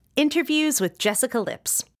Interviews with Jessica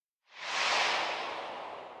Lips.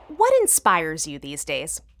 What inspires you these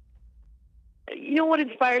days? You know what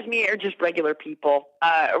inspires me are just regular people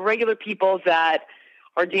that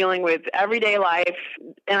are dealing with everyday life.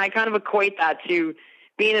 And I kind of equate that to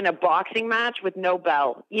being in a boxing match with no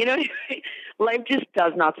bell. You know, life just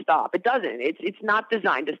does not stop. It doesn't. It's not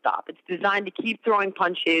designed to stop. It's designed to keep throwing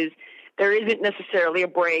punches. There isn't necessarily a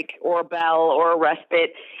break or a bell or a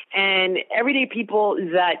respite. And everyday people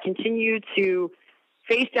that continue to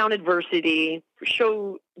face down adversity,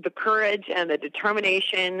 show the courage and the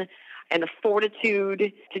determination and the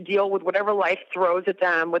fortitude to deal with whatever life throws at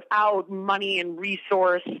them without money and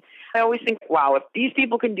resource. I always think, wow, if these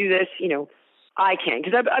people can do this, I can.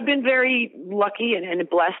 Because I've been very lucky and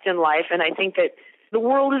blessed in life, and I think that the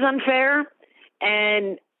world is unfair.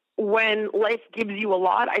 And when life gives you a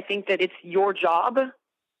lot, I think that it's your job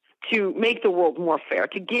to make the world more fair,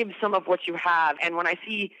 to give some of what you have. And when I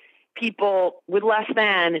see people with less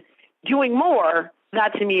than doing more,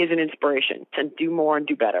 that to me is an inspiration to do more and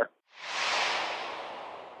do better.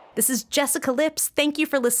 This is Jessica Lips. Thank you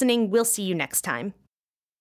for listening. We'll see you next time.